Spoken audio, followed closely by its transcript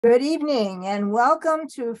Good evening and welcome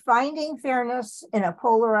to Finding Fairness in a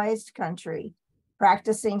Polarized Country,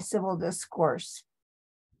 Practicing Civil Discourse.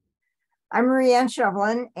 I'm Marie Ann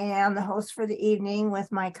Shovelin and the host for the evening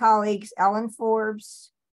with my colleagues Ellen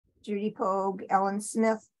Forbes, Judy Pogue, Ellen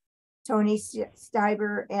Smith, Tony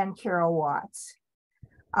Steiber, and Carol Watts.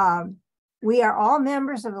 We are all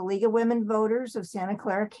members of the League of Women Voters of Santa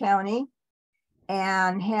Clara County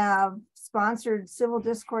and have sponsored civil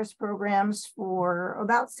discourse programs for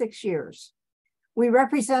about 6 years. We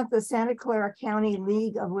represent the Santa Clara County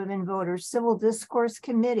League of Women Voters Civil Discourse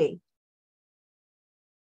Committee.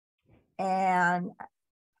 And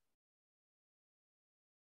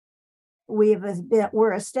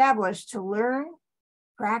we're established to learn,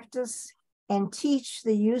 practice, and teach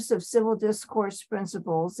the use of civil discourse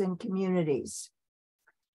principles in communities.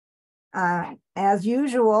 As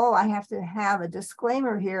usual, I have to have a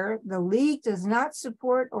disclaimer here. The League does not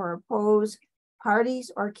support or oppose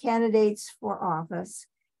parties or candidates for office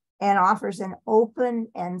and offers an open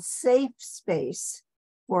and safe space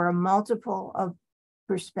for a multiple of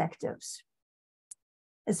perspectives.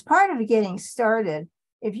 As part of getting started,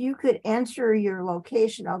 if you could enter your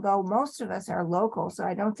location, although most of us are local, so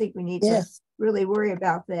I don't think we need to really worry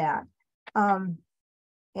about that.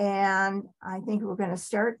 And I think we're going to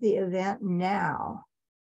start the event now.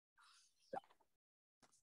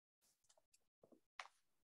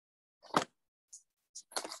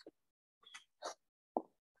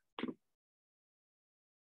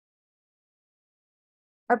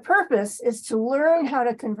 Our purpose is to learn how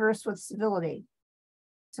to converse with civility,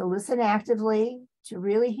 to listen actively, to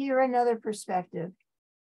really hear another perspective,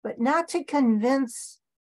 but not to convince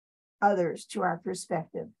others to our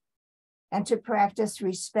perspective, and to practice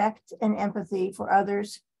respect and empathy for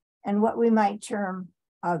others and what we might term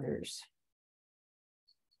others.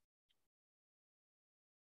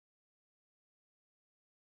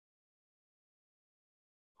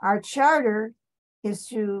 Our charter is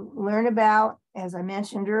to learn about, as I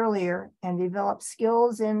mentioned earlier, and develop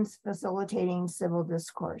skills in facilitating civil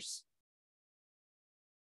discourse.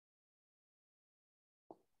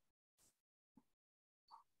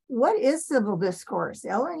 What is civil discourse?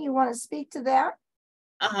 Ellen, you want to speak to that?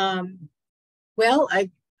 Well,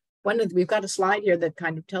 we've got a slide here that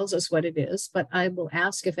kind of tells us what it is, but I will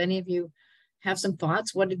ask if any of you have some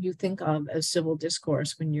thoughts. What did you think of as civil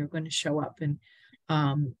discourse when you're going to show up? And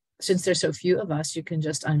since there's so few of us, you can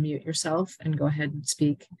just unmute yourself and go ahead and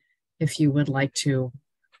speak if you would like to.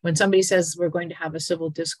 When somebody says we're going to have a civil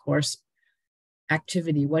discourse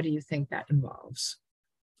activity, what do you think that involves?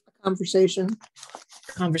 Conversation,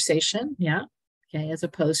 yeah. Okay, as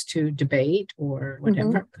opposed to debate or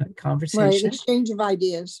whatever, conversation. Right, exchange of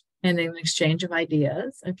ideas. And an exchange of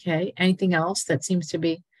ideas, okay. Anything else that seems to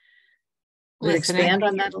be, would expand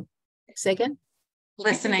on that? Say again?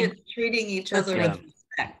 Listening. Treating each other with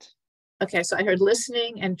respect. Okay, so I heard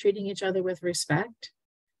listening and treating each other with respect.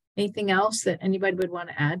 Anything else that anybody would want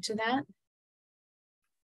to add to that?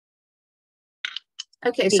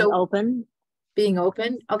 Okay, being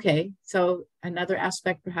open. Okay, so another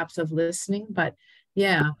aspect perhaps of listening, but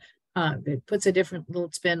yeah, it puts a different little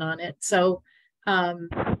spin on it. So one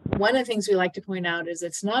of the things we like to point out is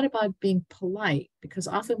it's not about being polite, because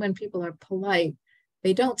often when people are polite,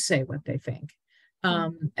 they don't say what they think.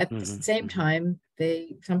 At the same time,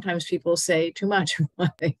 sometimes people say too much of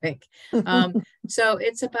what they think. So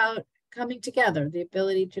it's about coming together, the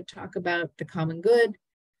ability to talk about the common good,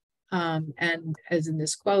 and as in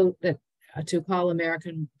this quote, that to call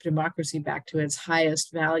American democracy back to its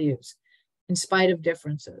highest values in spite of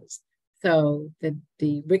differences. So the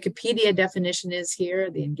Wikipedia definition is here,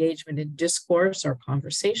 the engagement in discourse or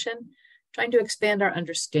conversation, trying to expand our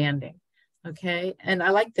understanding. Okay, and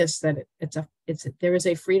I like this, that there is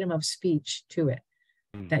a freedom of speech to it,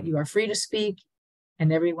 that you are free to speak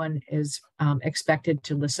and everyone is expected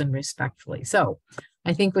to listen respectfully. So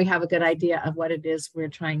I think we have a good idea of what it is we're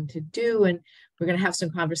trying to do, and we're going to have some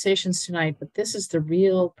conversations tonight, but this is the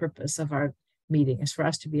real purpose of our meeting, is for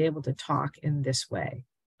us to be able to talk in this way.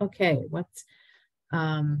 Okay,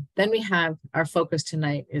 then we have our focus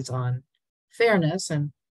tonight is on fairness,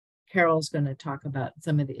 and Carol's going to talk about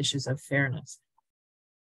some of the issues of fairness.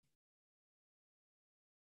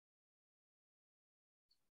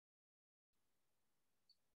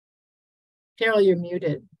 Carol, you're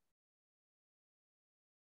muted.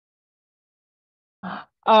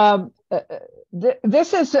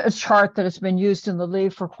 This is a chart that has been used in the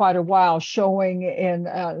League for quite a while, showing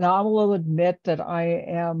now I will admit that I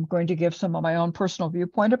am going to give some of my own personal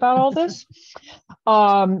viewpoint about all this,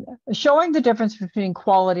 showing the difference between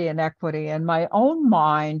quality and equity. In my own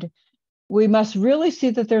mind, we must really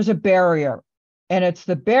see that there's a barrier and it's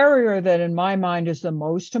the barrier that in my mind is the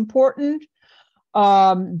most important,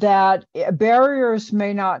 that barriers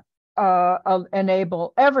may not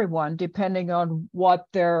enable everyone, depending on what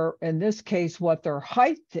their, in this case, what their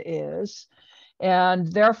height is.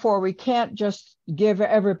 And therefore, we can't just give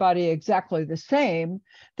everybody exactly the same,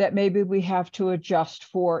 that maybe we have to adjust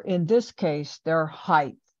for, in this case, their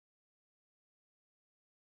height.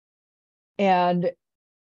 And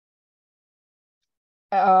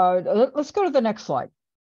let's go to the next slide.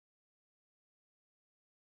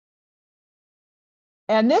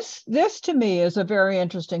 And this to me is a very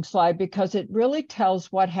interesting slide because it really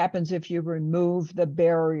tells what happens if you remove the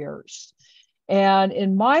barriers. And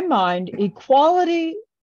in my mind, equality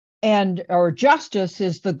or justice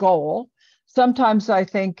is the goal. Sometimes I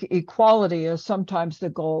think equality is sometimes the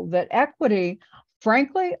goal. That equity,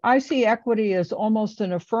 frankly, I see equity as almost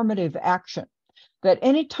an affirmative action. That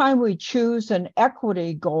anytime we choose an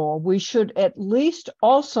equity goal, we should at least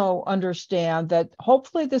also understand that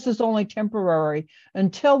hopefully this is only temporary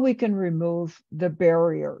until we can remove the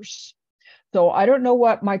barriers. So I don't know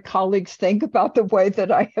what my colleagues think about the way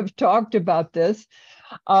that I have talked about this,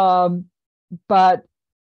 but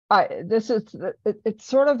it's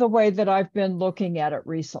sort of the way that I've been looking at it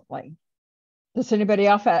recently. Does anybody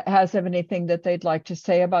else have anything that they'd like to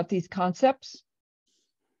say about these concepts?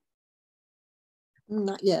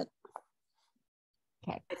 Not yet.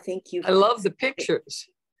 Okay. I think I love the pictures.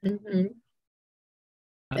 Mm-hmm.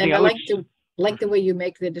 And I like the way you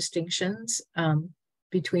make the distinctions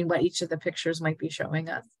between what each of the pictures might be showing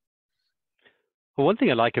us. Well, one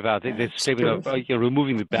thing I like about this statement of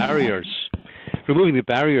removing the barriers. Removing the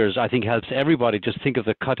barriers, I think, helps everybody just think of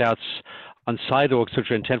the cutouts on sidewalks which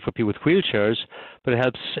are intended for people with wheelchairs, but it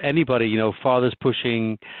helps anybody, fathers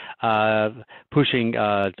pushing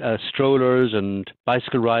strollers and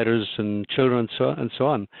bicycle riders and children and so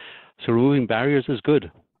on. So removing barriers is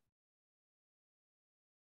good.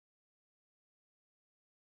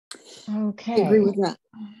 Okay. I agree with that.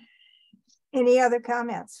 Any other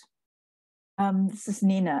comments? This is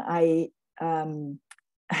Nina. I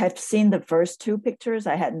have seen the first two pictures.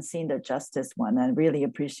 I hadn't seen the justice one. I really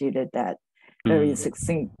appreciated that very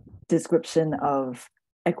succinct description of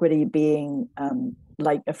equity being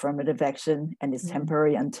like affirmative action and is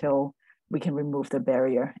temporary until we can remove the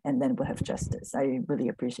barrier, and then we'll have justice. I really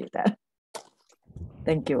appreciate that.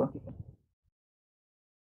 Thank you.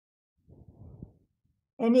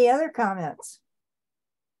 Any other comments?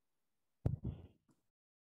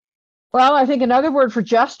 Well, I think another word for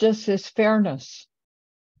justice is fairness.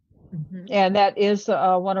 Mm-hmm. And that is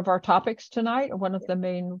one of our topics tonight, one of the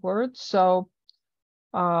main words. So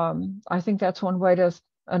I think that's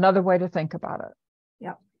another way to think about it.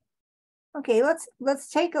 Yeah. Okay, let's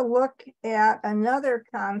take a look at another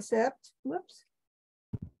concept. Whoops.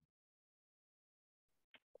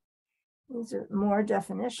 These are more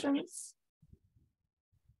definitions.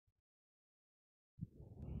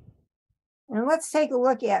 And let's take a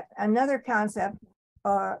look at another concept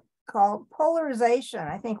called polarization.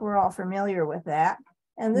 I think we're all familiar with that.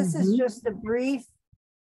 And this is just a brief,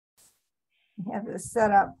 I have this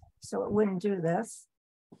set up so it wouldn't do this.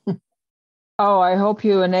 Oh, I hope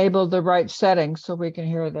you enabled the right settings so we can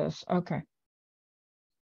hear this. Okay.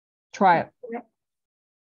 Try it.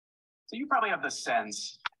 So you probably have the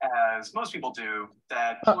sense, as most people do,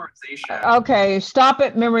 that polarization. Okay, stop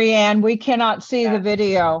it, Marianne. We cannot see the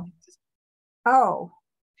video. Oh.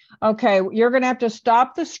 Okay, you're going to have to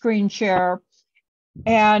stop the screen share,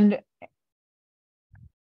 and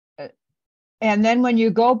then when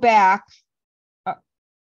you go back,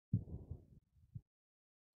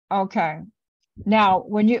 okay. Now,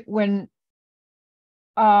 when you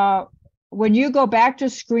go back to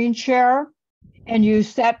screen share and you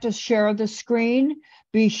set to share the screen,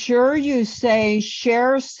 be sure you say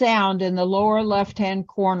share sound in the lower left-hand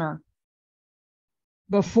corner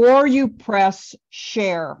before you press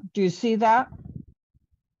share. Do you see that?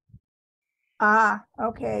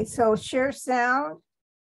 Okay. So share sound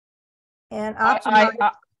and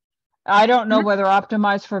optimize. I don't know whether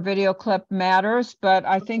optimize for video clip matters, but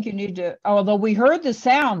I think you need to, although we heard the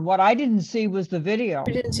sound, what I didn't see was the video.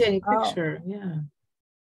 We didn't see any picture, yeah.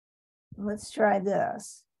 Let's try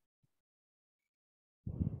this.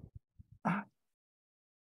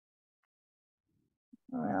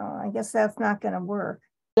 Well, I guess that's not going to work.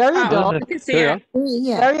 There you go. Yeah.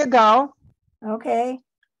 There you go. Okay.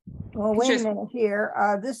 Well, wait a minute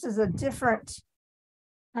here. This is a different.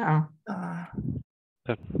 Oh.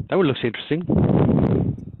 That one looks interesting.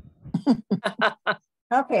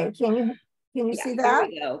 Okay. Can you see that?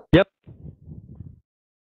 Yep.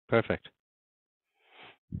 Perfect.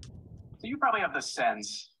 So you probably have the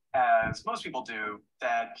sense, as most people do,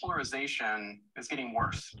 that polarization is getting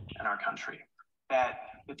worse in our country, that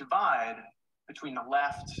the divide between the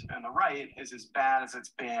left and the right is as bad as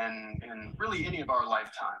it's been in really any of our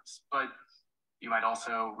lifetimes. But you might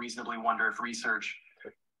also reasonably wonder if research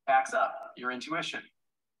backs up your intuition.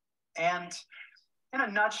 And in a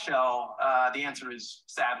nutshell, the answer is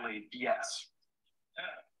sadly yes.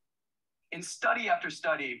 In study after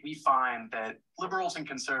study, we find that liberals and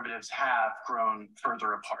conservatives have grown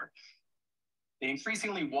further apart. They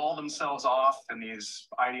increasingly wall themselves off in these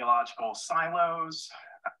ideological silos,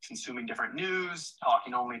 consuming different news,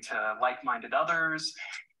 talking only to like-minded others,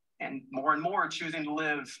 and more choosing to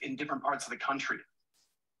live in different parts of the country.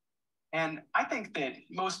 And I think that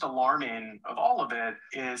most alarming of all of it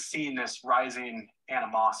is seeing this rising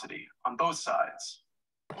animosity on both sides.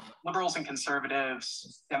 Liberals and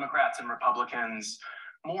conservatives, Democrats and Republicans,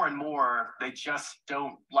 more and more, they just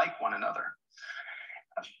don't like one another.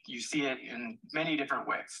 You see it in many different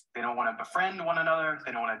ways. They don't want to befriend one another.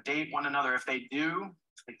 They don't want to date one another. If they do,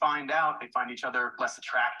 they find each other less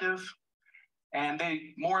attractive. And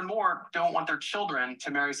they more and more don't want their children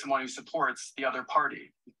to marry someone who supports the other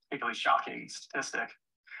party. Particularly shocking statistic.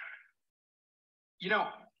 You know,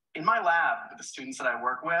 in my lab, with the students that I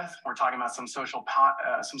work with, we're talking about some sort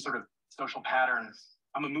of social pattern.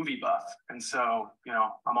 I'm a movie buff, and so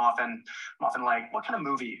I'm often like, what kind of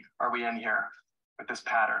movie are we in here with this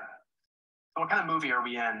pattern? What kind of movie are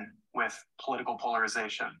we in with political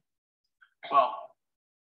polarization? Well,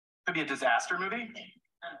 could be a disaster movie.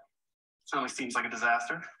 Certainly seems like a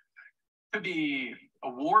disaster. Could be a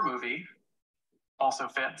war movie. Also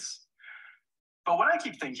fits. But what I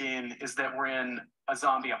keep thinking is that we're in a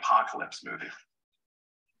zombie apocalypse movie,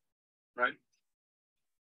 right?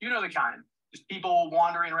 You know the kind, just people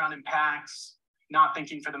wandering around in packs, not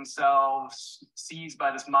thinking for themselves, seized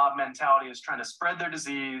by this mob mentality is trying to spread their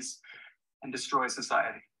disease and destroy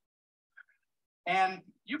society. And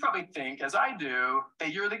you probably think, as I do,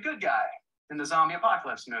 that you're the good guy in the zombie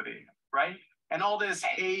apocalypse movie, right? And all this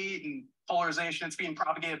hate and polarization, it's being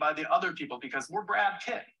propagated by the other people because we're Brad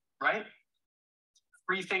Pitt, right?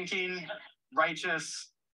 Free thinking,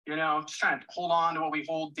 righteous, just trying to hold on to what we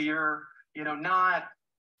hold dear, not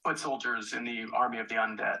foot soldiers in the army of the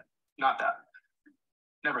undead. Not that.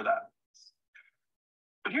 Never that.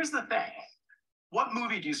 But here's the thing. What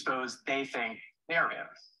movie do you suppose they think they're in?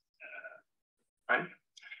 Right?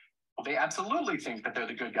 Well, they absolutely think that they're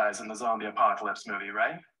the good guys in the zombie apocalypse movie,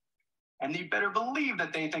 right? And you better believe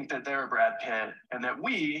that they think that they're Brad Pitt and that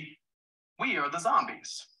we are the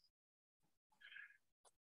zombies.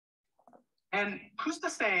 And who's to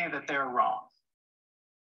say that they're wrong?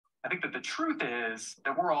 I think that the truth is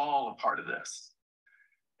that we're all a part of this.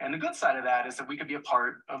 And the good side of that is that we could be a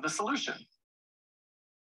part of the solution.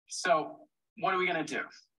 So what are we going to do?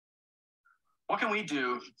 What can we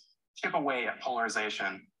do to chip away at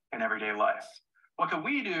polarization in everyday life? What can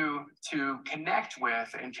we do to connect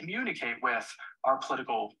with and communicate with our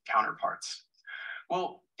political counterparts?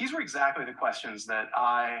 Well, these were exactly the questions that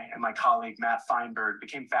I and my colleague Matt Feinberg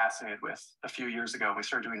became fascinated with a few years ago. We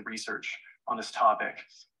started doing research on this topic.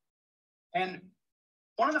 And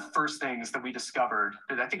one of the first things that we discovered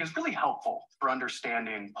that I think is really helpful for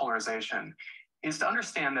understanding polarization is to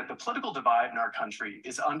understand that the political divide in our country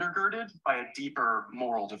is undergirded by a deeper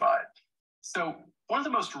moral divide. So one of the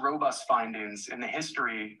most robust findings in the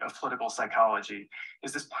history of political psychology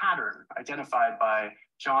is this pattern identified by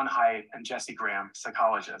John Haidt and Jesse Graham,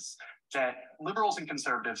 psychologists, that liberals and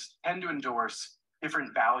conservatives tend to endorse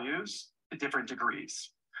different values to different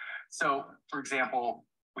degrees. So, for example,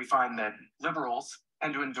 we find that liberals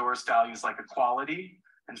tend to endorse values like equality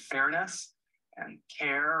and fairness and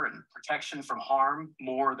care and protection from harm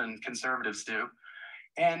more than conservatives do.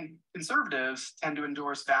 And conservatives tend to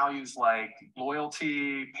endorse values like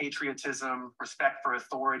loyalty, patriotism, respect for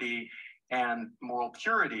authority, and moral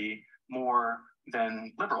purity more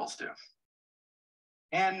than liberals do.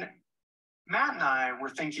 And Matt and I were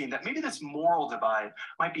thinking that maybe this moral divide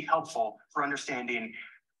might be helpful for understanding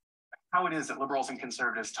how it is that liberals and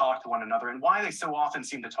conservatives talk to one another and why they so often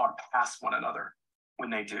seem to talk past one another when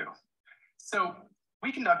they do. So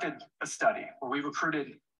we conducted a study where we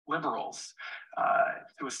recruited liberals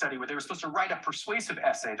to a study where they were supposed to write a persuasive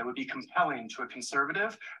essay that would be compelling to a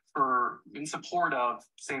conservative in support of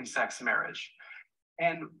same-sex marriage.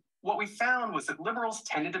 And what we found was that liberals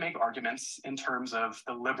tended to make arguments in terms of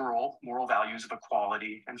the liberal moral values of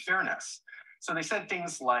equality and fairness. So they said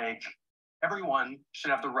things like, everyone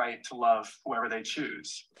should have the right to love whoever they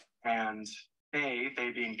choose. And they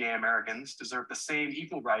being gay Americans, deserve the same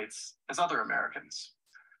equal rights as other Americans.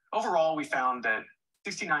 Overall, we found that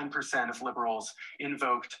 69% of liberals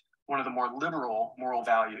invoked one of the more liberal moral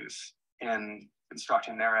values in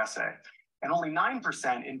constructing their essay. And only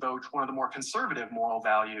 9% invoked one of the more conservative moral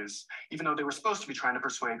values, even though they were supposed to be trying to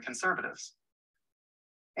persuade conservatives.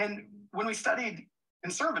 And when we studied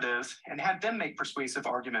conservatives and had them make persuasive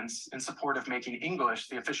arguments in support of making English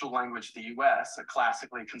the official language of the US, a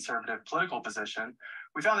classically conservative political position,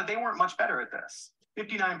 we found that they weren't much better at this.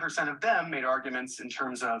 59% of them made arguments in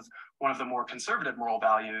terms of one of the more conservative moral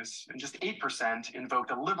values, and just 8% invoked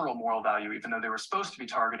a liberal moral value, even though they were supposed to be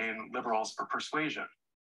targeting liberals for persuasion.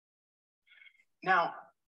 Now,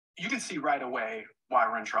 you can see right away why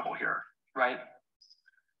we're in trouble here, right?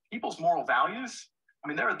 People's moral values, I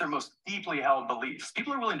mean, they're their most deeply held beliefs.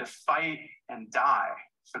 People are willing to fight and die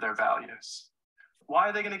for their values. Why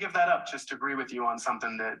are they going to give that up just to agree with you on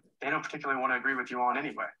something that they don't particularly want to agree with you on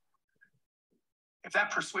anyway? If that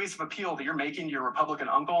persuasive appeal that you're making to your Republican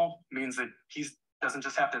uncle means that he doesn't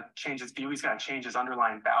just have to change his view, he's got to change his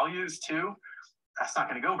underlying values too, that's not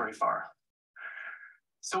going to go very far.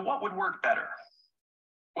 So what would work better?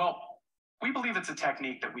 Well, we believe it's a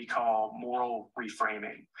technique that we call moral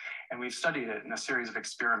reframing, and we've studied it in a series of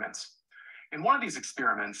experiments. In one of these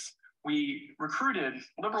experiments, we recruited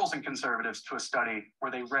liberals and conservatives to a study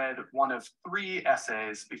where they read one of 3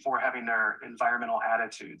 essays before having their environmental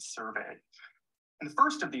attitudes surveyed. And the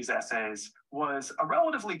first of these essays was a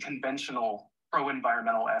relatively conventional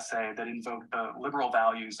pro-environmental essay that invoked the liberal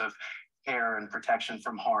values of care and protection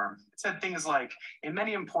from harm. It said things like, in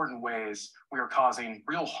many important ways, we are causing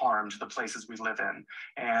real harm to the places we live in,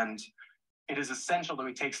 and it is essential that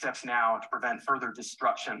we take steps now to prevent further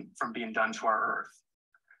destruction from being done to our earth.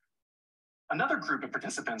 Another group of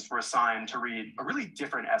participants were assigned to read a really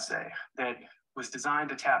different essay that was designed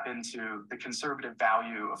to tap into the conservative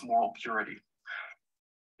value of moral purity.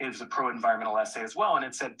 It was a pro-environmental essay as well, and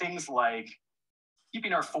it said things like,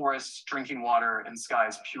 keeping our forests, drinking water, and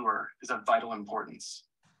skies pure is of vital importance.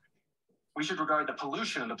 We should regard the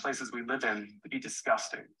pollution in the places we live in to be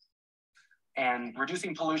disgusting. And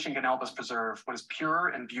reducing pollution can help us preserve what is pure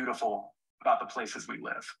and beautiful about the places we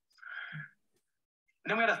live. And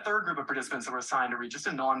then we had a third group of participants that were assigned to read just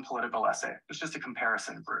a non-political essay. It was just a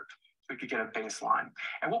comparison group. We could get a baseline.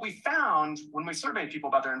 And what we found when we surveyed people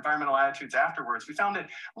about their environmental attitudes afterwards, we found that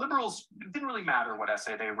liberals, it didn't really matter what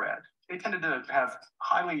essay they read. They tended to have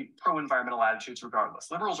highly pro-environmental attitudes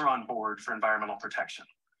regardless. Liberals are on board for environmental protection.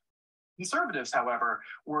 Conservatives, however,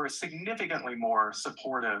 were significantly more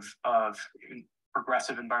supportive of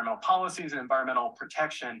progressive environmental policies and environmental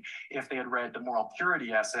protection if they had read the moral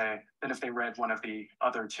purity essay than if they read one of the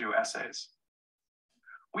other 2 essays.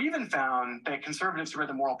 We even found that conservatives who read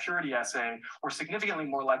the moral purity essay were significantly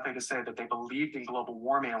more likely to say that they believed in global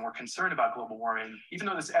warming and were concerned about global warming, even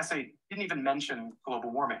though this essay didn't even mention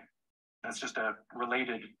global warming. That's just a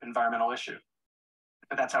related environmental issue.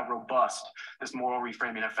 But that's how robust this moral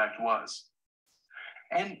reframing effect was.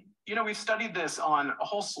 And, you know, we've studied this on a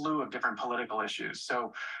whole slew of different political issues.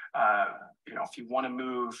 So, you know, if you want to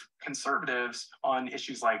move conservatives on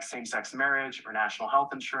issues like same-sex marriage or national health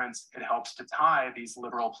insurance, it helps to tie these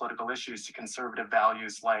liberal political issues to conservative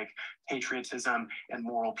values like patriotism and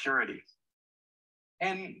moral purity.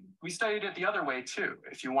 And we studied it the other way too.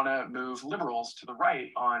 If you want to move liberals to the right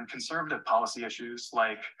on conservative policy issues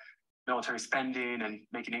like military spending and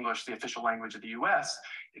making English the official language of the US,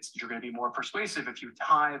 you're going to be more persuasive if you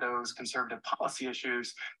tie those conservative policy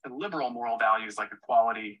issues to liberal moral values like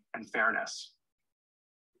equality and fairness.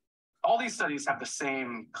 All these studies have the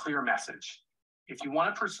same clear message. If you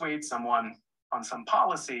want to persuade someone on some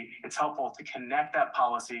policy, it's helpful to connect that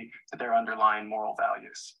policy to their underlying moral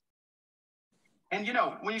values. And, you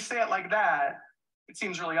know, when you say it like that, it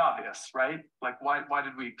seems really obvious, right? Like, why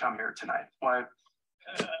did we come here tonight? Why?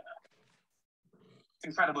 It's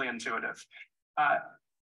incredibly intuitive.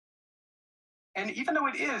 And even though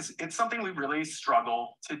it's something we really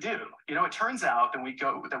struggle to do. You know, it turns out that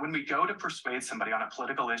when we go to persuade somebody on a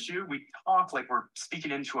political issue, we talk like we're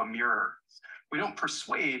speaking into a mirror. We don't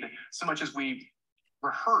persuade so much as we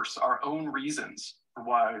rehearse our own reasons for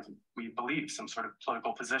why we believe some sort of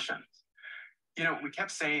political position. You know, we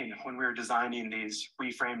kept saying when we were designing these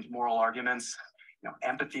reframed moral arguments, you know,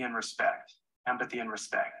 empathy and respect, empathy and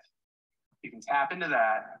respect. You can tap into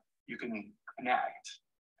that, you can connect,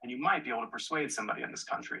 and you might be able to persuade somebody in this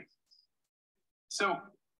country. So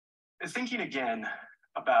thinking again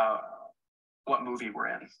about what movie we're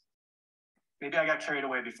in. Maybe I got carried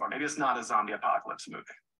away before. Maybe it's not a zombie apocalypse movie.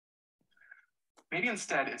 Maybe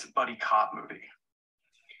instead it's a buddy cop movie.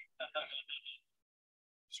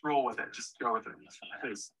 Just roll with it. Just go with it,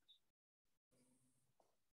 please.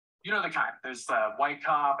 You know the kind. There's a white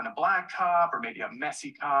cop and a black cop, or maybe a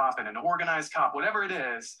messy cop and an organized cop, whatever it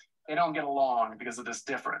is, they don't get along because of this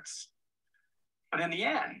difference. But in the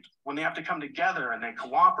end, when they have to come together and they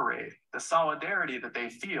cooperate, the solidarity that they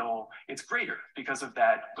feel, it's greater because of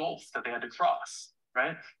that gulf that they had to cross,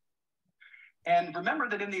 right? And remember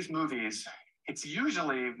that in these movies, it's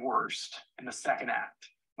usually worst in the second act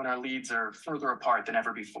when our leads are further apart than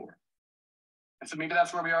ever before. And so maybe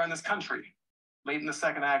that's where we are in this country, late in the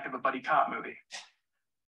second act of a buddy cop movie.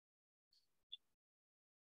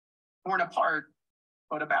 Torn apart,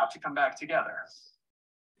 but about to come back together.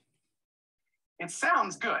 It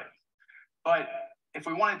sounds good, but if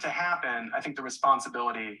we want it to happen, I think the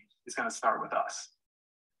responsibility is going to start with us.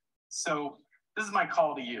 So this is my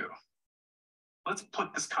call to you. Let's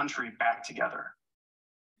put this country back together.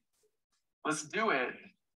 Let's do it.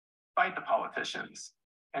 Fight the politicians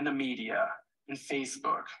and the media and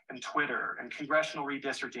Facebook and Twitter and congressional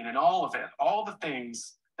redistricting and all of it, all the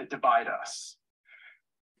things that divide us.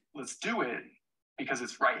 Let's do it because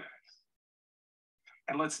it's right.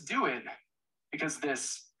 And let's do it because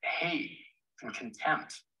this hate and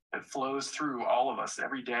contempt that flows through all of us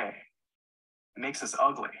every day, it makes us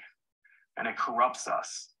ugly, and it corrupts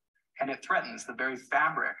us, and it threatens the very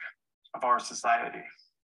fabric of our society.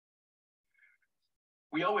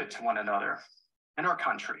 We owe it to one another and our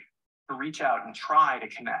country to reach out and try to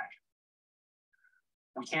connect.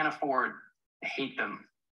 We can't afford to hate them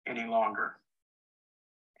any longer,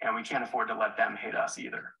 and we can't afford to let them hate us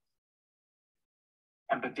either.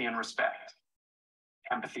 Empathy and respect.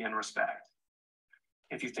 Empathy and respect.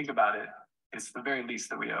 If you think about it, it's the very least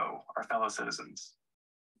that we owe our fellow citizens.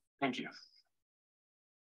 Thank you.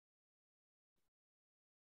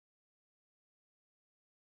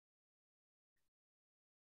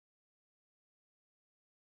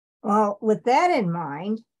 Well, with that in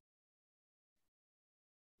mind,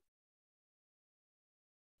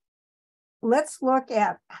 let's look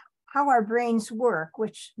at how our brains work,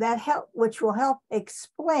 which will help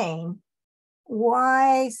explain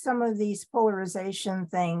why some of these polarization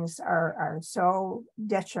things are so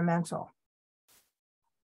detrimental.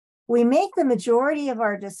 We make the majority of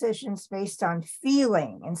our decisions based on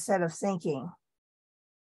feeling instead of thinking.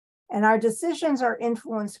 And our decisions are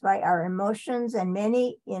influenced by our emotions and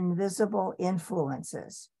many invisible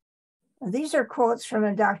influences. These are quotes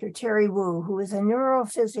from Dr. Terry Wu, who is a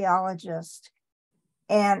neurophysiologist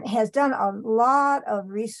and has done a lot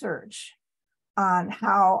of research on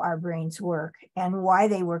how our brains work and why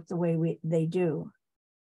they work the way they do.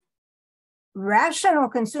 Rational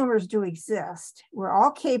consumers do exist. We're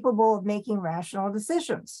all capable of making rational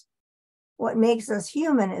decisions. What makes us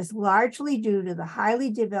human is largely due to the highly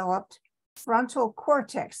developed frontal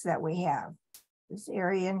cortex that we have, this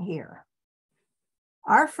area in here.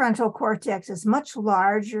 Our frontal cortex is much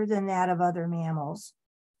larger than that of other mammals,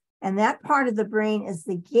 and that part of the brain is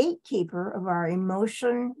the gatekeeper of our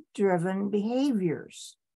emotion-driven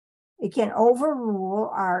behaviors. It can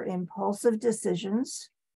overrule our impulsive decisions,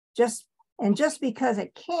 just because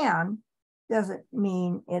it can doesn't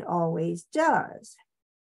mean it always does.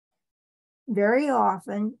 Very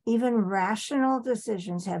often, even rational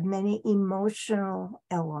decisions have many emotional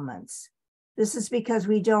elements. This is because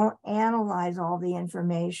we don't analyze all the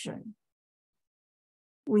information.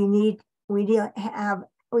 We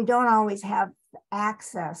don't always have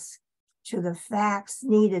access to the facts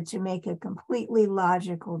needed to make a completely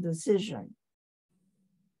logical decision.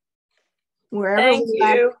 Wherever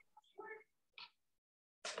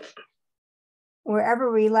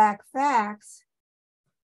we lack facts,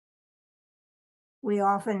 we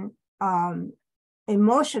often,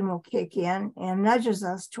 emotion will kick in and nudges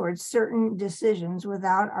us towards certain decisions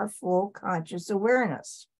without our full conscious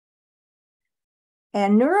awareness.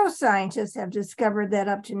 And neuroscientists have discovered that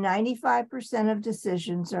up to 95% of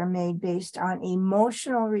decisions are made based on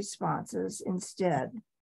emotional responses instead.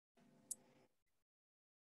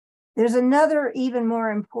 There's another even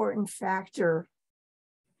more important factor,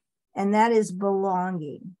 and that is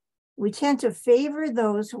belonging. We tend to favor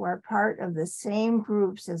those who are part of the same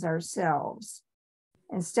groups as ourselves.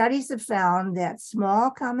 And studies have found that small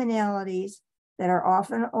commonalities that are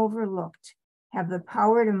often overlooked have the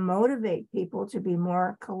power to motivate people to be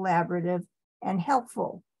more collaborative and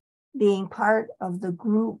helpful, being part of the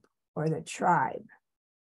group or the tribe.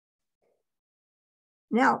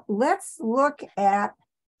 Now, let's look at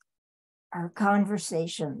our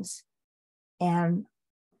conversations and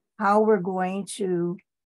how we're going to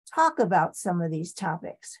talk about some of these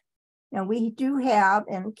topics. Now, we do have,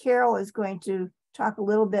 and Carol is going to talk a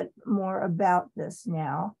little bit more about this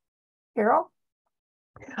now. Carol?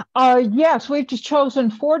 Yes, we've just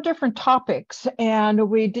chosen 4 different topics, and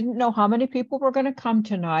we didn't know how many people were going to come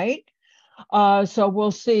tonight. So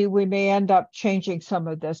we'll see. We may end up changing some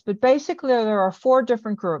of this, but basically there are 4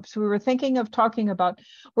 different groups. We were thinking of talking about,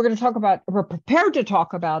 we're prepared to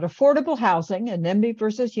talk about affordable housing, a NIMBY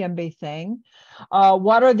versus YIMBY thing.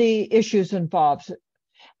 What are the issues involved?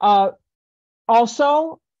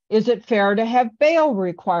 Also, is it fair to have bail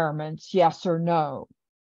requirements? Yes or no?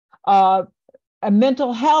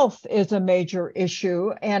 Mental health is a major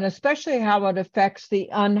issue, and especially how it affects the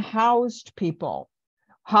unhoused people.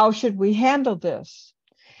 How should we handle this?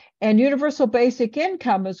 And universal basic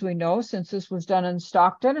income, as we know, since this was done in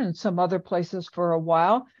Stockton and some other places for a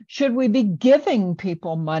while, should we be giving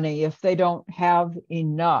people money if they don't have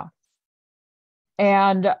enough?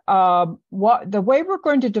 And the way we're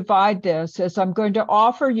going to divide this is I'm going to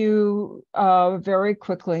offer you very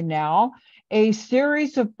quickly now a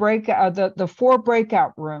series of the 4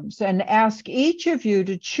 breakout rooms, and ask each of you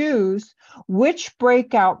to choose which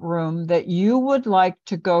breakout room that you would like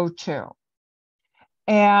to go to.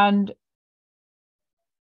 And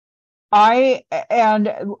they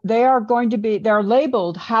are going to be, they're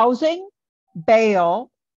labeled housing,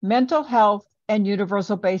 bail, mental health, and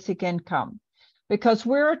universal basic income. Because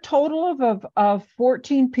we're a total of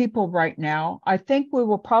 14 people right now, I think we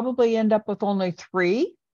will probably end up with only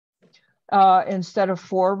 3 instead of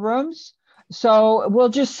 4 rooms. So we'll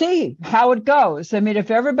just see how it goes. I mean,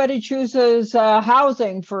 if everybody chooses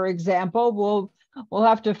housing, for example, we'll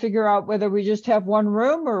have to figure out whether we just have 1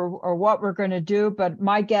 room or what we're going to do. But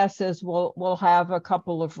my guess is we'll have a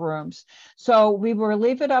couple of rooms. So we will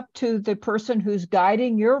leave it up to the person who's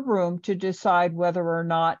guiding your room to decide whether or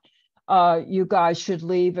not you guys should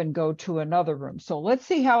leave and go to another room. So let's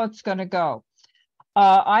see how it's going to go.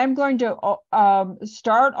 I'm going to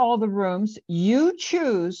start all the rooms. You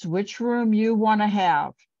choose which room you want to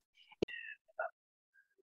have.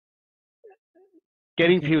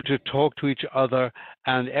 Getting people to talk to each other,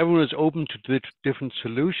 and everyone is open to different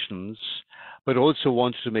solutions, but also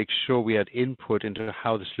wanted to make sure we had input into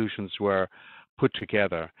how the solutions were put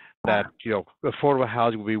together. That, you know, affordable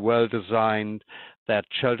housing would be well designed, that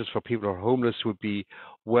shelters for people who are homeless would be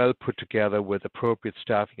well put together with appropriate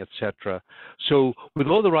staffing, etc. So with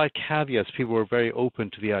all the right caveats, people were very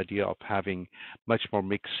open to the idea of having much more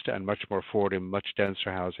mixed and much more affordable, much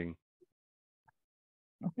denser housing.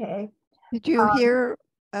 Okay. Did you hear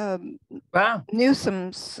Wow.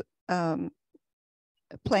 Newsom's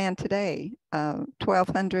plan today?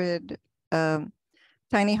 1,200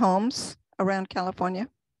 tiny homes around California.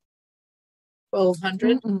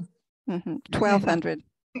 1,200? 1,200.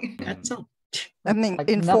 That's all. I mean, Like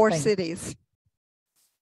in nothing. 4 cities.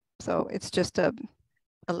 So it's just a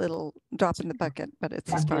little drop in the bucket, but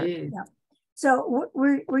it's a start. Indeed. Yeah. So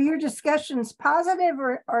were your discussions positive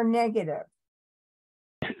or negative?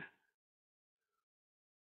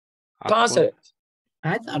 Positive.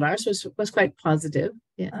 I thought ours was quite positive.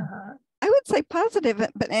 Yeah. I would say positive,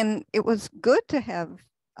 and it was good to have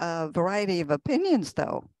a variety of opinions,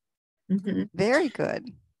 though. Very good.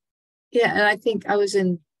 Yeah, and I think that was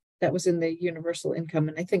in the universal income,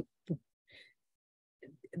 and I think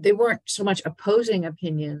they weren't so much opposing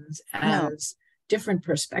opinions as different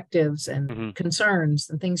perspectives and concerns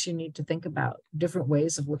and things you need to think about, different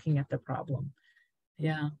ways of looking at the problem.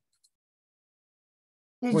 Yeah.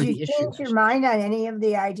 Did you change your mind on any of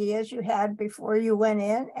the ideas you had before you went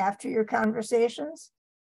in after your conversations?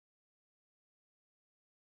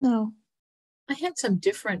 No. I had some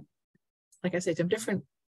different, like I say, some different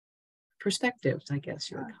perspectives, I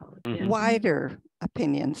guess you would call it. Yeah. Wider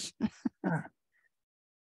opinions.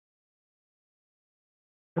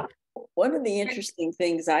 One of the interesting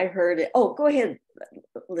things I heard, oh, go ahead,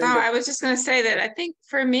 Linda. Oh, I was just going to say that I think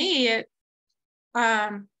for me,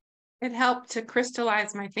 it helped to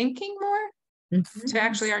crystallize my thinking more, to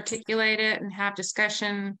actually articulate it and have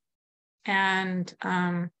discussion and,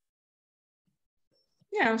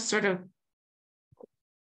 sort of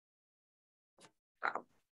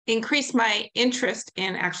increase my interest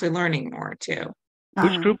in actually learning more too.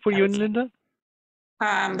 Which group were you in, Linda?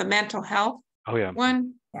 The mental health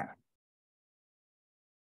one. Yeah.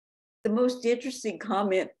 The most interesting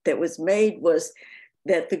comment that was made was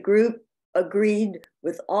that the group agreed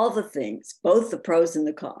with all the things, both the pros and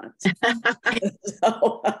the cons.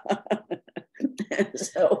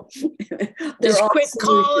 So just quit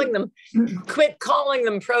calling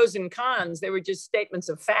them pros and cons. They were just statements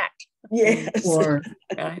of fact. Yes. Or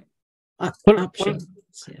options.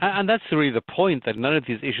 And that's really the point, that none of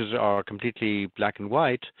these issues are completely black and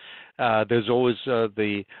white. There's always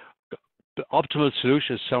the the optimal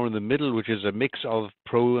solution is somewhere in the middle, which is a mix of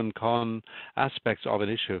pro and con aspects of an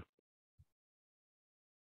issue.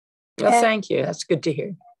 Well, thank you. That's good to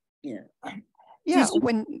hear. Yeah. Yeah.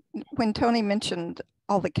 When Tony mentioned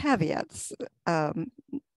all the caveats,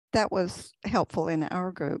 that was helpful in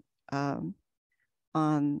our group on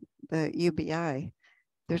the UBI.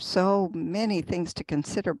 There's so many things to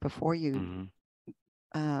consider before you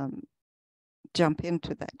jump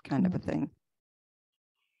into that kind of a thing.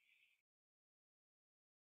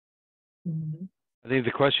 I think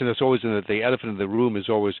the question that's always in the elephant in the room is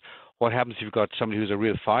always, what happens if you've got somebody who's a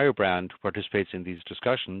real firebrand who participates in these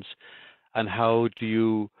discussions, and how do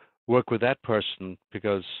you work with that person?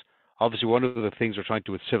 Because obviously one of the things we're trying to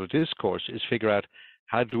do with civil discourse is figure out,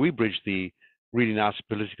 how do we bridge the really nasty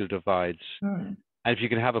political divides? And if you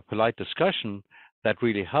can have a polite discussion, that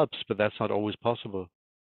really helps, but that's not always possible.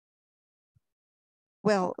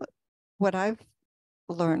 Well, what I've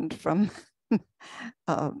learned from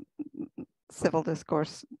civil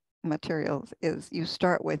discourse materials is you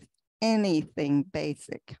start with anything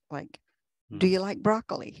basic, like, do you like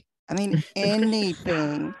broccoli? I mean,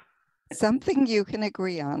 anything, something you can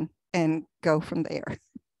agree on, and go from there.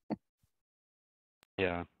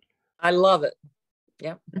 Yeah. I love it.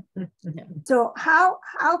 Yep. Yeah. So how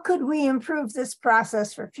could we improve this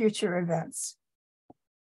process for future events?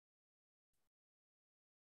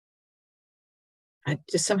 I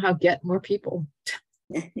just somehow get more people.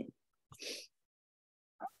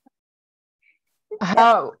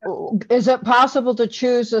 How is it possible to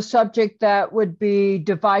choose a subject that would be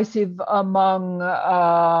divisive among,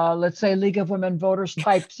 let's say, League of Women Voters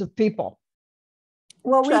types of people?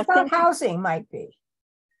 Well, we thought housing might be.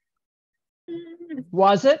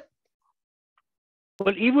 Was it?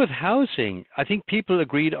 Well, even with housing, I think people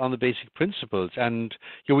agreed on the basic principles. And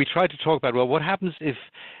we tried to talk about, well, what happens if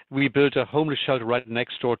we built a homeless shelter right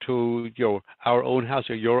next door to our own house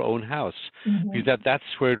or your own house? Because that's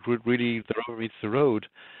where it would really, the rubber meets the road.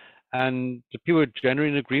 And the people were generally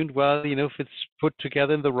in agreement, well, if it's put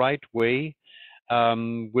together in the right way,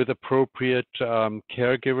 with appropriate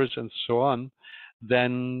caregivers and so on,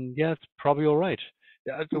 then yeah, it's probably all right.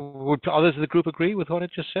 Would others in the group agree with what I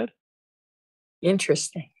just said?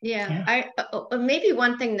 Interesting. Yeah. I maybe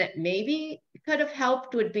one thing that maybe could have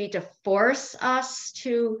helped would be to force us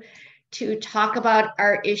to talk about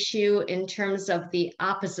our issue in terms of the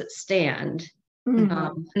opposite stand. I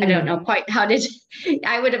don't know quite how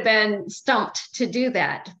I would have been stumped to do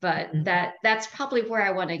that, but that's probably where I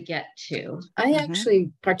want to get to. I actually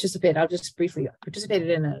I'll just briefly participated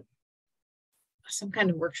in some kind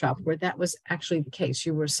of workshop where that was actually the case.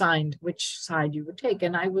 You were assigned which side you would take,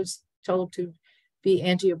 and I was told to be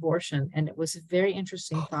anti-abortion, and it was a very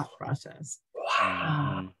interesting thought process.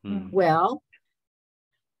 Well,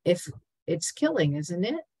 if it's killing, isn't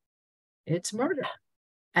it? It's murder.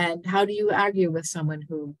 And how do you argue with someone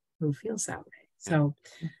who feels that way? So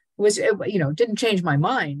it didn't change my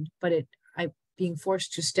mind, but being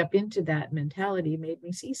forced to step into that mentality made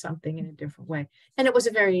me see something in a different way. And it was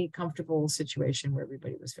a very comfortable situation where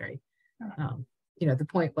everybody was very, the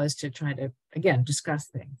point was to try to, again, discuss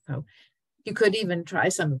things. So you could even try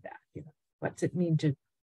some of that. What's it mean to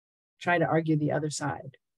try to argue the other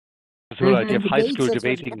side? So like you have high school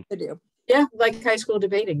debating. Yeah, like high school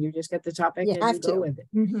debating. You just get the topic and you go with it.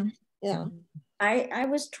 Yeah. I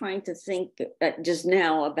was trying to think just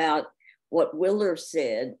now about what Willer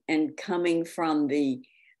said, and coming from the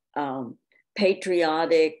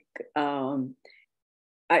patriotic, there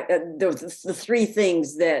was the three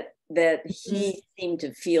things that he seemed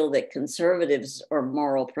to feel that conservatives are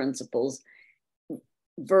moral principles,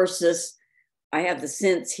 versus I have the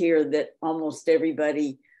sense here that almost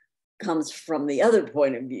everybody comes from the other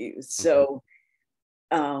point of view. So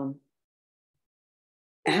how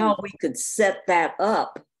we could set that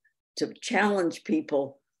up to challenge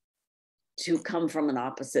people to come from an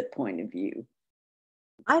opposite point of view.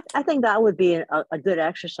 I think that would be a good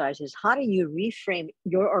exercise, is how do you reframe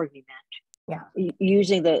your argument? Yeah.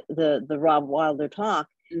 Using the Rob Wilder talk,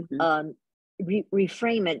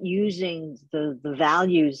 reframe it using the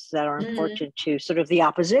values that are important to sort of the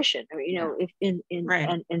opposition,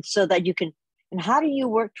 and so that you can, and how do you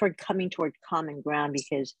work toward coming toward common ground?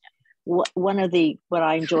 Because what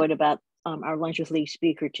I enjoyed about our Lunch with League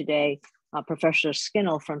speaker today, Professor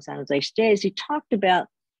Skinnell from San Jose State, is he talked about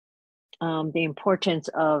the importance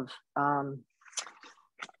of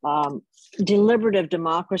deliberative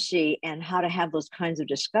democracy and how to have those kinds of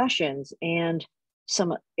discussions, and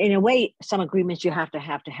some agreements you have to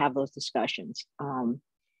have those discussions,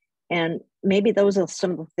 and maybe those are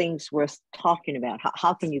some of the things worth talking about.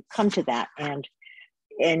 How can you come to that, and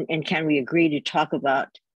can we agree to talk about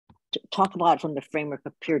talk about it from the framework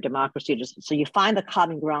of pure democracy. So you find the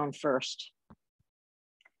common ground first,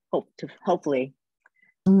 hopefully.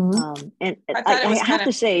 Mm-hmm. And I have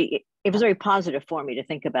to say, it was very positive for me to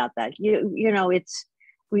think about that. You know, it's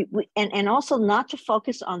and also not to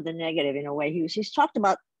focus on the negative in a way. He's talked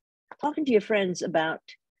about talking to your friends about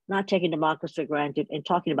not taking democracy for granted and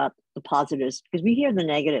talking about the positives, because we hear the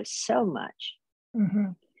negatives so much. Mm-hmm.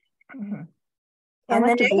 Mm-hmm. And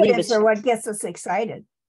the negatives are what gets us excited.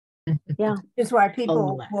 Yeah, is why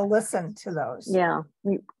people will listen to those. Yeah,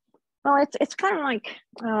 well, it's kind of like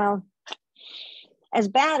as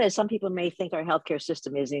bad as some people may think our healthcare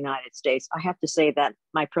system is in the United States. I have to say that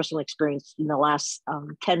my personal experience in the last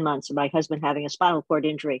 10 months of my husband having a spinal cord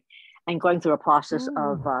injury and going through a process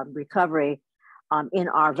of recovery in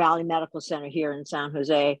our Valley Medical Center here in San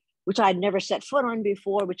Jose, which I'd never set foot on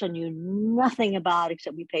before, which I knew nothing about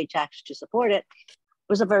except we paid taxes to support it,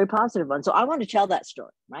 was a very positive one. So I want to tell that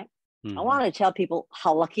story, right? Mm-hmm. I want to tell people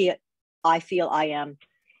how lucky I feel I am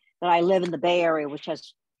that I live in the Bay Area, which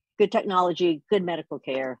has good technology, good medical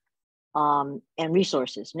care, and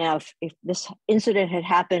resources. Now, if this incident had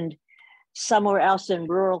happened somewhere else in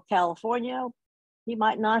rural California, he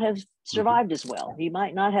might not have survived as well. He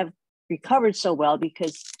might not have recovered so well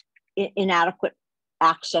because inadequate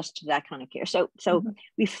access to that kind of care. So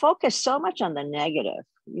we focus so much on the negative.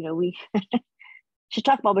 You know, we should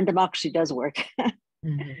talk about when democracy does work.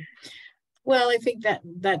 Mm-hmm. Well, I think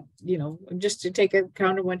that you know, just to take a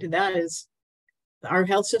counterpoint to that is our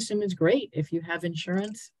health system is great if you have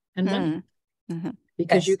insurance and money. Mm-hmm.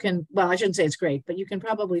 Because you can, well, I shouldn't say it's great, but you can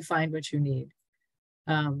probably find what you need,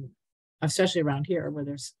 especially around here where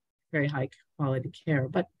there's very high quality care.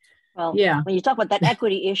 But well, yeah, when you talk about that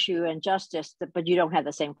equity issue and justice, but you don't have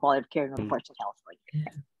the same quality of care in other parts of California.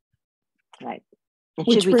 Yeah. Right. And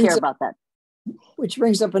should we care about that? Which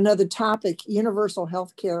brings up another topic, universal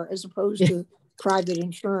health care as opposed to private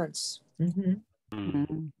insurance. Mm-hmm.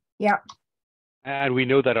 Mm-hmm. Yeah. And we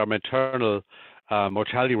know that our maternal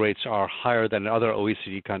mortality rates are higher than in other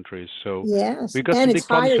OECD countries. So yes, we've got and some it's big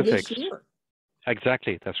problems higher to this fix. year.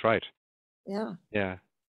 Exactly, that's right. Yeah. Yeah.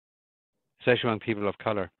 Especially among people of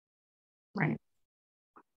color. Right.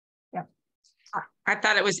 Yeah. I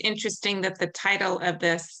thought it was interesting that the title of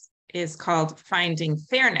this is called Finding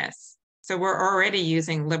Fairness. So we're already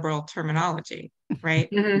using liberal terminology, right?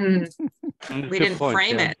 Mm-hmm. We didn't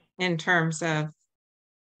frame it in terms of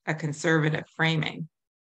a conservative framing,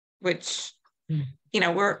 which, you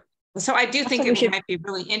know, so I do think it might be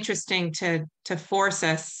really interesting to force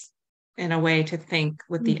us in a way to think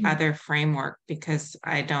with the other framework, because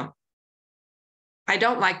I don't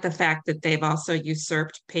like the fact that they've also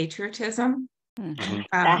usurped patriotism.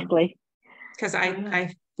 Exactly. Because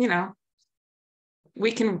I, you know,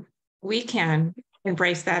 we can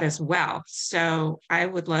embrace that as well. So I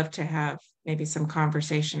would love to have maybe some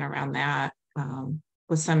conversation around that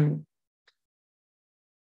with some.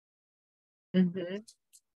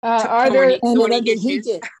 Are there thorny he issues?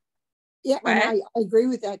 did? Yeah, and I agree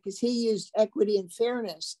with that because he used equity and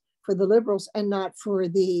fairness for the liberals and not for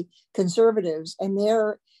the conservatives, and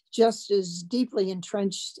they're just as deeply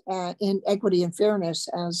entrenched in equity and fairness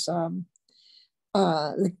as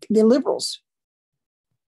the liberals.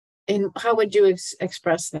 And how would you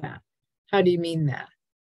express that? How do you mean that?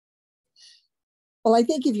 Well, I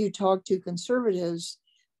think if you talk to conservatives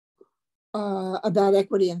about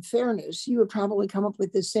equity and fairness, you would probably come up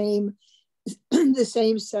with the same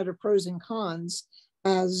set of pros and cons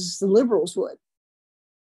as the liberals would.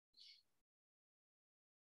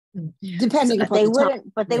 Depending upon they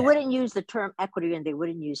wouldn't, but they wouldn't use the term equity and they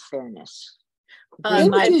wouldn't use fairness. They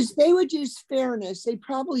would use fairness. They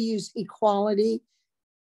probably use equality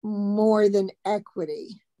more than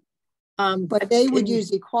equity. But they would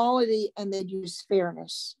use equality and they'd use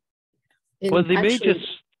fairness. Well, they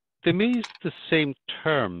may use the same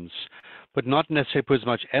terms, but not necessarily put as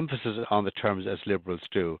much emphasis on the terms as liberals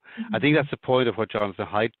do. I think that's the point of what Jonathan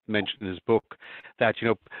Haidt mentioned in his book, that, you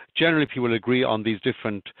know, generally people will agree on these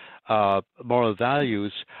different moral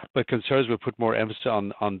values, but conservatives will put more emphasis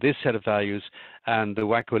on this set of values, and the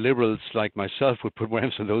wacko liberals like myself would put more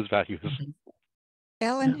emphasis on those values.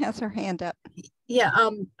 Ellen has her hand up. Yeah,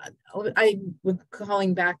 I was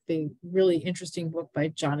calling back the really interesting book by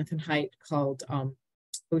Jonathan Haidt called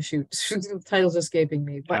oh shoot, the title's escaping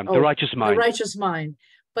me. But The Righteous Mind. The Righteous Mind.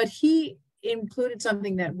 But he included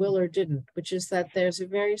something that Willard didn't, which is that there's a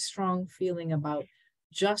very strong feeling about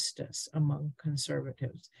justice among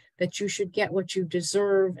conservatives, that you should get what you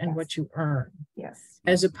deserve and what you earn. Yes.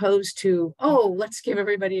 As opposed to, oh, let's give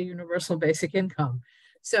everybody a universal basic income.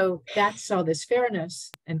 So that's all this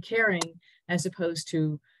fairness and caring, as opposed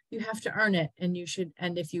to you have to earn it, and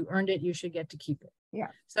if you earned it, you should get to keep it. Yeah.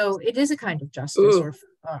 So it is a kind of justice,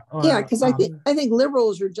 yeah, because I think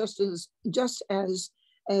liberals are just as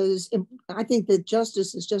I think that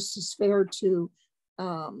justice is just as fair to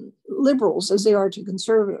liberals as they are to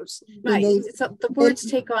conservatives. Right. So the words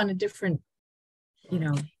take on a different,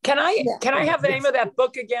 Can I have the name of that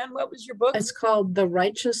book again? What was your book? It's called The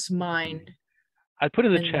Righteous Mind. I'll put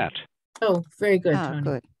in the chat. Oh, very good, Tony.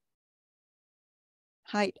 Good.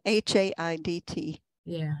 HAIDT.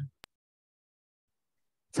 Yeah.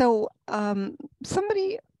 So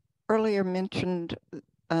somebody earlier mentioned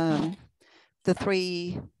the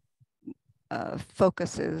three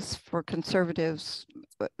focuses for conservatives.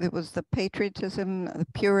 It was the patriotism, the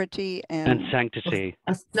purity, and sanctity.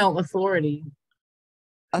 No, authority.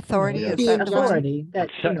 Authority is that authority. That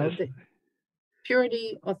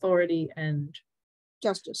purity, authority, and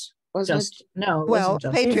justice. Just no. Well,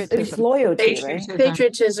 patriotism. It's loyalty, right?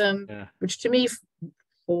 Patriotism, which to me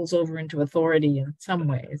falls over into authority in some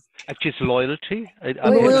ways. Actually, it's loyalty.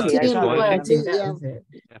 Loyalty. That was it.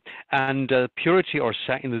 And purity, or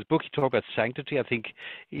in this book, he talked about sanctity. I think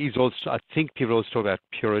people also talk about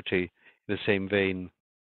purity in the same vein.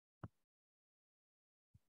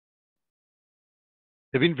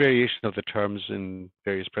 There have been variations of the terms in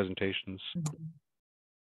various presentations.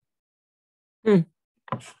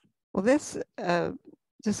 Well, this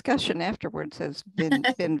discussion afterwards has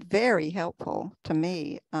been very helpful to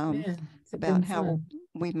me about how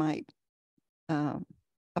we might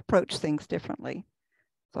approach things differently.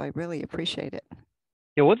 So I really appreciate it.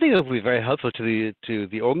 Yeah, one thing that would be very helpful to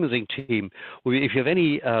the organizing team would be if you have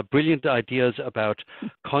any brilliant ideas about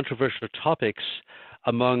controversial topics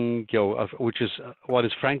among, which is what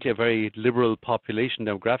is frankly a very liberal population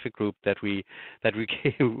demographic group that we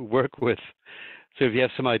work with. So if you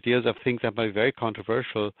have some ideas of things that might be very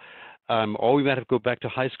controversial, or we might have to go back to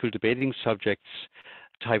high school debating subjects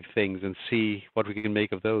type things and see what we can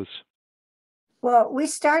make of those. Well, we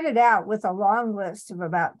started out with a long list of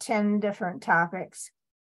about 10 different topics,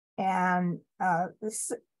 and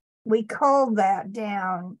we culled that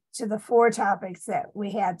down to the 4 topics that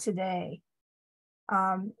we had today.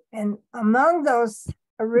 And among those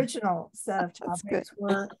original set of topics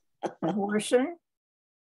were abortion.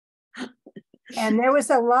 And there was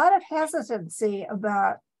a lot of hesitancy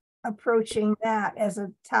about approaching that as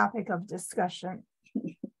a topic of discussion.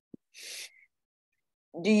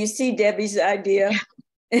 Do you see Debbie's idea?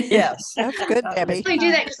 Yes. That's good, Debbie. We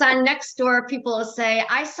do that because on Nextdoor, people will say,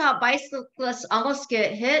 I saw bicyclists almost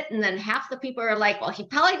get hit, and then half the people are like, well, he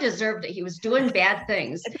probably deserved it. He was doing bad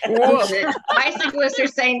things. The bicyclists are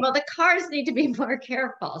saying, well, the cars need to be more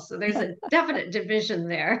careful. So there's a definite division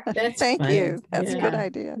there. Thank you. That's a good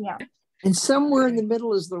idea. Yeah. And somewhere in the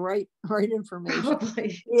middle is the right information.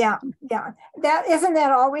 Probably. Yeah. Isn't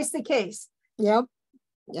that always the case? Yep.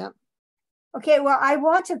 Okay, well, I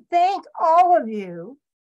want to thank all of you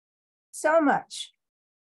so much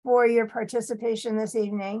for your participation this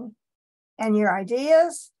evening and your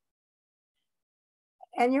ideas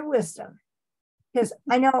and your wisdom, because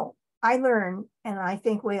I know I learn, and I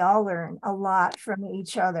think we all learn a lot from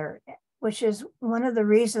each other, which is one of the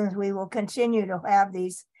reasons we will continue to have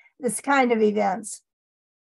this kind of events